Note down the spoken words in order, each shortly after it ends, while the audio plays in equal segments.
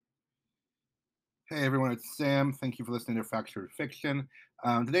Hey everyone, it's Sam. Thank you for listening to Fractured Fiction.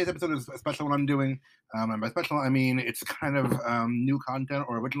 Today's episode is a special one I'm doing. And by special, I mean it's kind of new content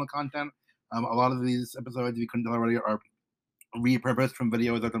or original content. A lot of these episodes, if you couldn't tell already, are repurposed from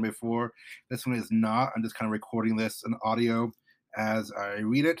videos I've done before. This one is not. I'm just kind of recording this in audio as I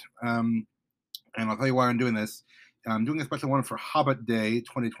read it. And I'll tell you why I'm doing this. I'm doing a special one for Hobbit Day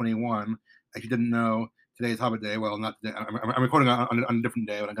 2021. If you didn't know, today is Hobbit Day. Well, not today. I'm recording on a different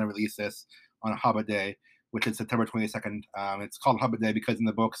day, but I'm going to release this on Hobbit Day, which is September 22nd. It's called Hobbit Day because in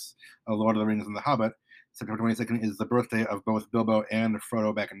the books of Lord of the Rings and the Hobbit, September 22nd is the birthday of both Bilbo and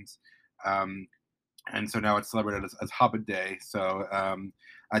Frodo Baggins. Um, and so now it's celebrated as Hobbit Day. So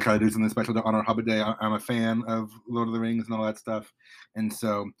I try to do something special to honor Hobbit Day. I'm a fan of Lord of the Rings and all that stuff, and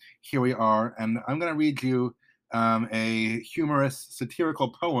so here we are. And I'm going to read you a humorous,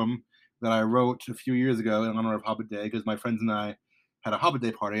 satirical poem that I wrote a few years ago in honor of Hobbit Day because my friends and I had a Hobbit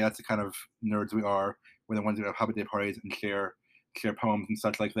Day party. That's the kind of nerds we are. We're the ones who have Hobbit Day parties and share poems and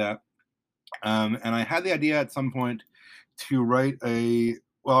such like that. And I had the idea at some point to write a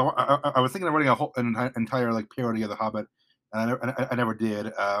well, I was thinking of writing an entire like parody of The Hobbit, and I never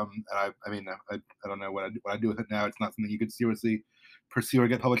did. I mean, I don't know what I do with it now. It's not something you could seriously pursue or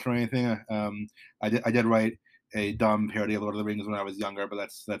get published or anything. I did write a dumb parody of Lord of the Rings when I was younger, but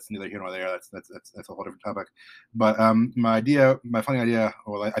that's neither here nor there. That's a whole different topic. But my funny idea,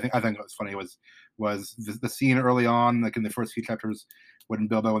 well, I think it was funny was the scene early on, like in the first few chapters, when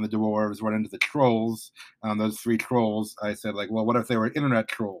Bilbo and the dwarves run into the trolls, those three trolls. I said, like, well, what if they were internet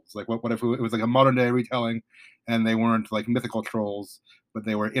trolls? Like, what if it was like a modern day retelling, and they weren't like mythical trolls, but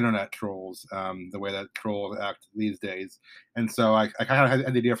they were internet trolls, the way that trolls act these days. And so I kind of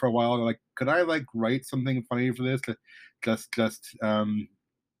had the idea for a while. Like, could I like write something funny for this? To just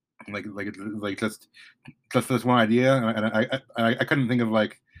like just for this one idea, and I couldn't think of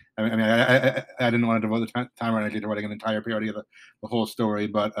like. I didn't want to devote the time or energy to writing an entire parody of the whole story,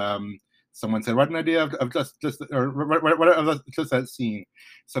 but someone said, write an idea of just or just that scene.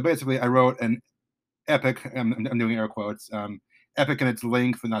 So basically, I wrote an epic. I'm doing air quotes. Epic in its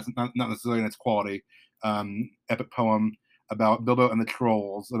length, and not necessarily in its quality. Epic poem about Bilbo and the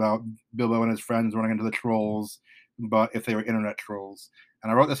trolls, about Bilbo and his friends running into the trolls, but if they were internet trolls.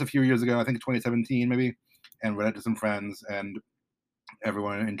 And I wrote this a few years ago, I think 2017 maybe, and read it to some friends, and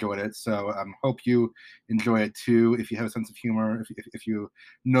everyone enjoyed it. So hope you enjoy it too. If you have a sense of humor, if you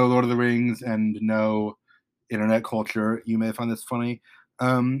know Lord of the Rings and know internet culture, you may find this funny.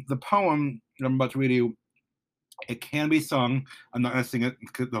 The poem that I'm about to read you, it can be sung. I'm not going to sing it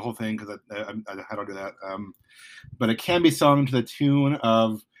the whole thing because I don't do that. But it can be sung to the tune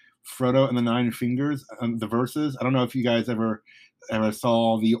of Frodo and the Nine Fingers, the verses. I don't know if you guys ever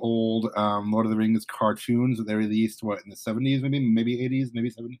saw the old Lord of the Rings cartoons that they released what in the 70s, maybe 80s,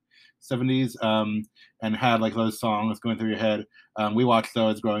 maybe 70s, and had like those songs going through your head. We watched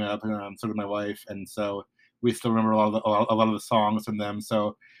those growing up, and so did my wife, and so we still remember a lot of the songs from them.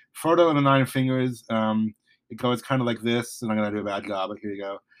 So Frodo and the Nine Fingers. It goes kind of like this, and I'm gonna do a bad job, but here you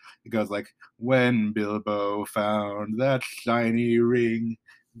go. It goes like, when Bilbo found that shiny ring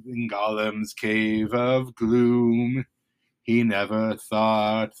in Gollum's cave of gloom, he never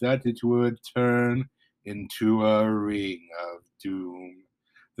thought that it would turn into a ring of doom.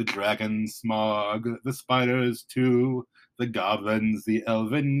 The dragon Smog, the spiders too, the goblins, the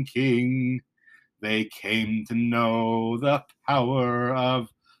elven king, they came to know the power of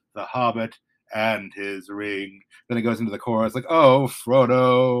the hobbit and his ring. Then it goes into the chorus like, "Oh,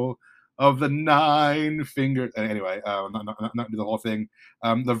 Frodo of the Nine Fingers." Anyway, not do the whole thing.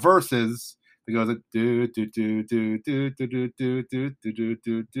 The verses it goes like do do do do do do do do do do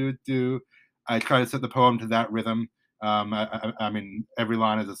do do do. I try to set the poem to that rhythm. I mean, every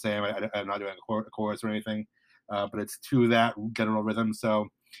line is the same. I'm not doing a chorus or anything, but it's to that general rhythm. So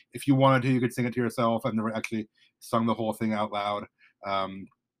if you wanted to, you could sing it to yourself. I've never actually sung the whole thing out loud. Um,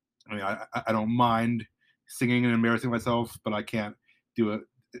 I mean, I don't mind singing and embarrassing myself, but I can't do it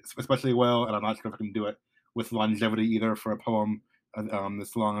especially well, and I'm not sure if I can do it with longevity either for a poem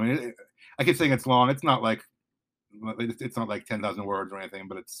this long. I mean, I keep saying it's long. It's not like 10,000 words or anything,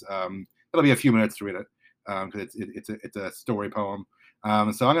 but it'll be a few minutes to read it because it's a story poem.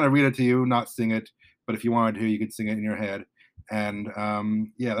 So I'm going to read it to you, not sing it. But if you wanted to, you could sing it in your head. And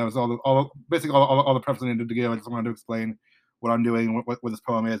yeah, that was basically all the preface I needed to give. I just wanted to explain what I'm doing, what this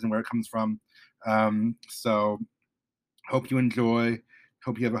poem is, and where it comes from. So hope you enjoy.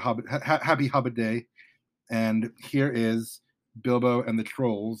 Hope you have happy Hobbit Day. And here is Bilbo and the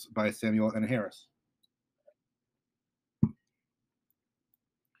Trolls by Samuel N. Harris.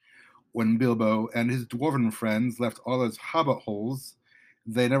 When Bilbo and his dwarven friends left all those hobbit holes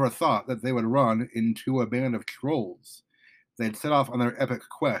They never thought that they would run into a band of trolls. They'd set off on their epic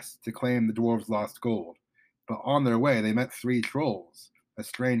quest to claim the dwarves' lost gold. But on their way, they met three trolls, a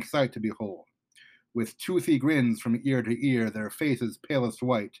strange sight to behold. With toothy grins from ear to ear, their faces palest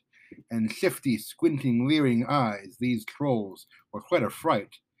white, and shifty, squinting, leering eyes, these trolls were quite a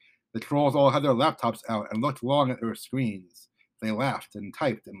fright. The trolls all had their laptops out and looked long at their screens. They laughed and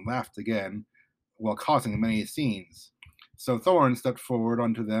typed and laughed again, while causing many scenes. So Thorin stepped forward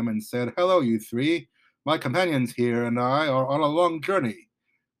unto them and said, "Hello, you three. My companions here and I are on a long journey.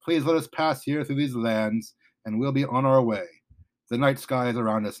 Please let us pass here through these lands, and we'll be on our way. The night sky is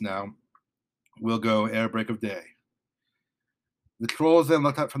around us now. We'll go ere break of day." The trolls then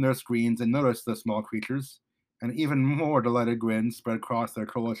looked up from their screens and noticed the small creatures. An even more delighted grin spread across their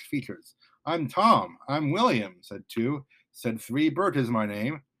trollish features. "I'm Tom. I'm William," said two. Said three, "Bert is my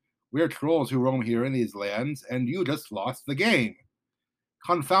name. We're trolls who roam here in these lands, and you just lost the game."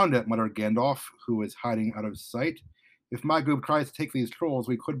 "Confound it," muttered Gandalf, who was hiding out of sight. "If my group tries to take these trolls,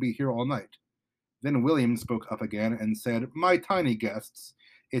 we could be here all night." Then William spoke up again and said, "My tiny guests,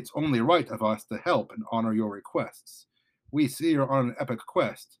 it's only right of us to help and honor your requests. We see you're on an epic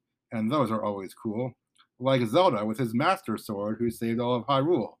quest, and those are always cool. Like Zelda with his Master Sword who saved all of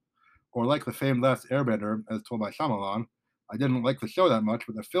Hyrule. Or like the famed Last Airbender, as told by Shyamalan. I didn't like the show that much,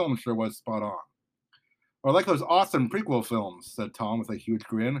 but the film sure was spot on. Or like those awesome prequel films," said Tom with a huge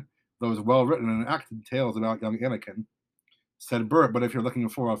grin. "Those well-written and acted tales about young Anakin." Said Bert, "But if you're looking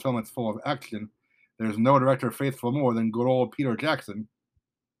for a film that's full of action, there's no director faithful more than good old Peter Jackson."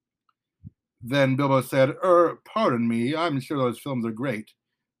 Then Bilbo said, "Pardon me, I'm sure those films are great,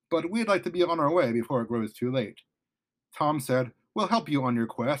 but we'd like to be on our way before it grows too late." Tom said, "We'll help you on your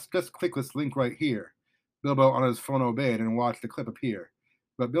quest. Just click this link right here." Bilbo on his phone obeyed and watched the clip appear.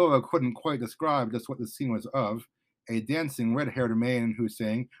 But Bilbo couldn't quite describe just what the scene was of. A dancing red-haired man who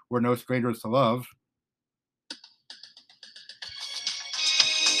sang, "We're no strangers to love."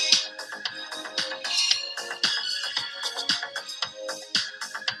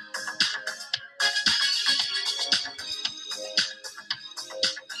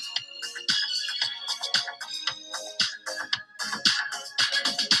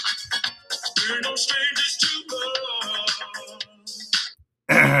 We're no strangers to love.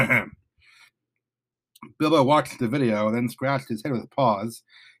 Bilbo watched the video, then scratched his head with paws.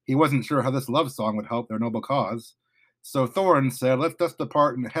 He wasn't sure how this love song would help their noble cause. So Thorin said, "Let's dust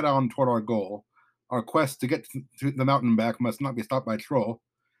depart and head on toward our goal. Our quest to get to the mountain back must not be stopped by troll."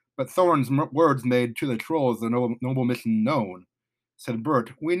 But Thorin's words made to the trolls the noble mission known. Said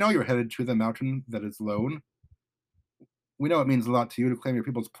Bert, "We know you're headed to the mountain that is lone. We know it means a lot to you to claim your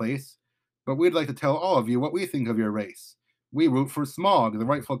people's place, but we'd like to tell all of you what we think of your race. We root for Smaug, the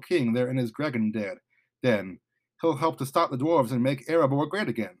rightful king there in his dragon den. He'll help to stop the dwarves and make Erebor great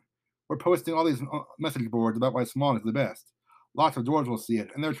again. We're posting all these message boards about why Smaug is the best. Lots of dwarves will see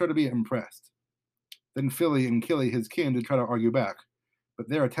it, and they're sure to be impressed." Then Philly and Killy, his kin, did try to argue back, but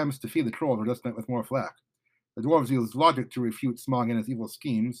their attempts to feed the trolls were just met with more flack. The dwarves used logic to refute Smaug and his evil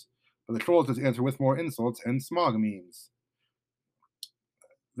schemes, but the trolls just answered with more insults and Smaug memes.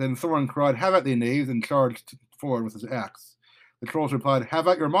 Then Thorin cried, "Have at thee, knaves," and charged forward with his axe. The trolls replied, "Have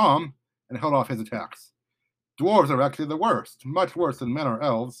at your mom," and held off his attacks. "Dwarves are actually the worst, much worse than men or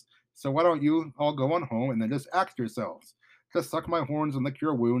elves, so why don't you all go on home and then just axe yourselves? Just suck my horns and lick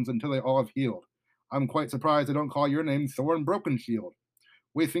your wounds until they all have healed. I'm quite surprised they don't call your name Thorin Brokenshield.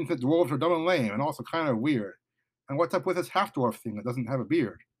 We think that dwarves are dumb and lame, and also kind of weird. And what's up with this half-dwarf thing that doesn't have a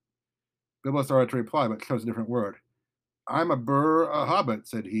beard?" Bilbo started to reply, but chose a different word. "I'm a hobbit,"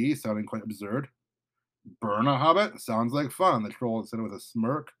 said he, sounding quite absurd. "Burn a hobbit? Sounds like fun," the troll said with a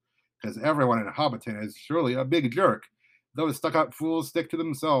smirk, "because everyone in Hobbiton is surely a big jerk. Those stuck-up fools stick to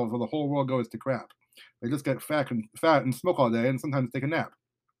themselves while the whole world goes to crap. They just get fat and smoke all day and sometimes take a nap.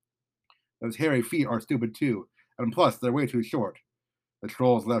 Those hairy feet are stupid too, and plus they're way too short." The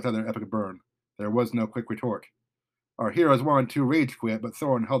trolls laughed out their epic burn. There was no quick retort. Our heroes wanted to rage quit, but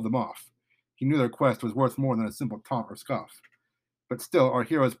Thorin held them off. He knew their quest was worth more than a simple taunt or scoff. But still, our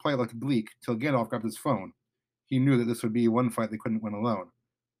heroes' plight looked bleak till Gandalf grabbed his phone. He knew that this would be one fight they couldn't win alone.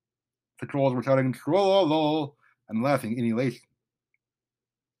 The trolls were shouting "Trollolol" and laughing in elation.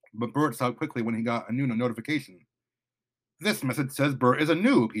 But Bert saw quickly when he got a new notification. "This message says Bert is a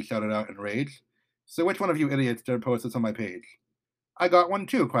noob," he shouted out in rage. "So which one of you idiots dared post this on my page?" "I got one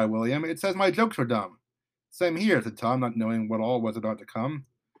too," cried William. "It says my jokes are dumb." "Same here," said Tom, not knowing what all was about to come.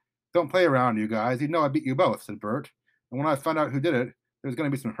 "Don't play around, you guys. You know I beat you both," said Bert. "And when I find out who did it, there's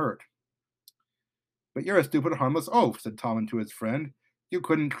going to be some hurt." "But you're a stupid, harmless oaf," said Tom to his friend. "You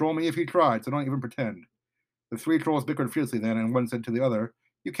couldn't troll me if you tried, so don't even pretend." The three trolls bickered fiercely then, and one said to the other,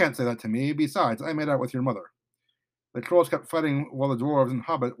 "You can't say that to me. Besides, I made out with your mother." The trolls kept fighting while the dwarves and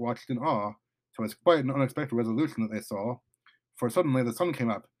hobbit watched in awe, so it was quite an unexpected resolution that they saw. For suddenly the sun came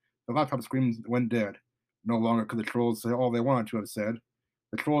up, the laptop screens went dead. No longer could the trolls say all they wanted to have said.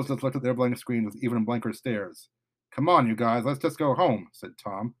 The trolls just looked at their blank screens with even blanker stares. "Come on, you guys, let's just go home," said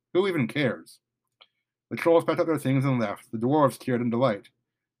Tom. "Who even cares?" The trolls packed up their things and left. The dwarves cheered in delight.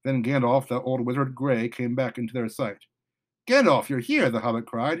 Then Gandalf, the old wizard Grey, came back into their sight. "Gandalf, you're here!" the hobbit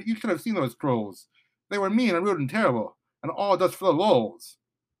cried. "You should have seen those trolls. They were mean and rude and terrible, and all just for the lulz."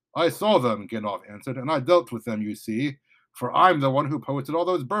 "I saw them," Gandalf answered, "and I dealt with them, you see, for I'm the one who posted all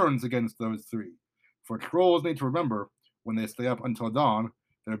those burns against those three. For trolls need to remember, when they stay up until dawn,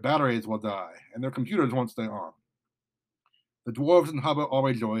 their batteries will die, and their computers won't stay on." The dwarves and hobbit all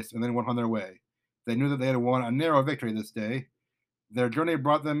rejoiced, and then went on their way. They knew that they had won a narrow victory this day. Their journey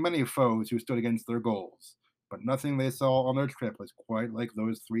brought them many foes who stood against their goals, but nothing they saw on their trip was quite like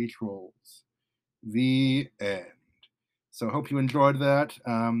those three trolls. The end. So hope you enjoyed that,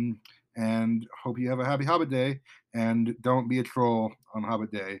 and hope you have a happy Hobbit Day. And don't be a troll on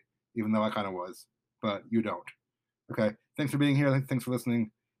Hobbit Day, even though I kind of was, but you don't. Okay. Thanks for being here. Thanks for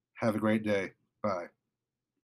listening. Have a great day. Bye.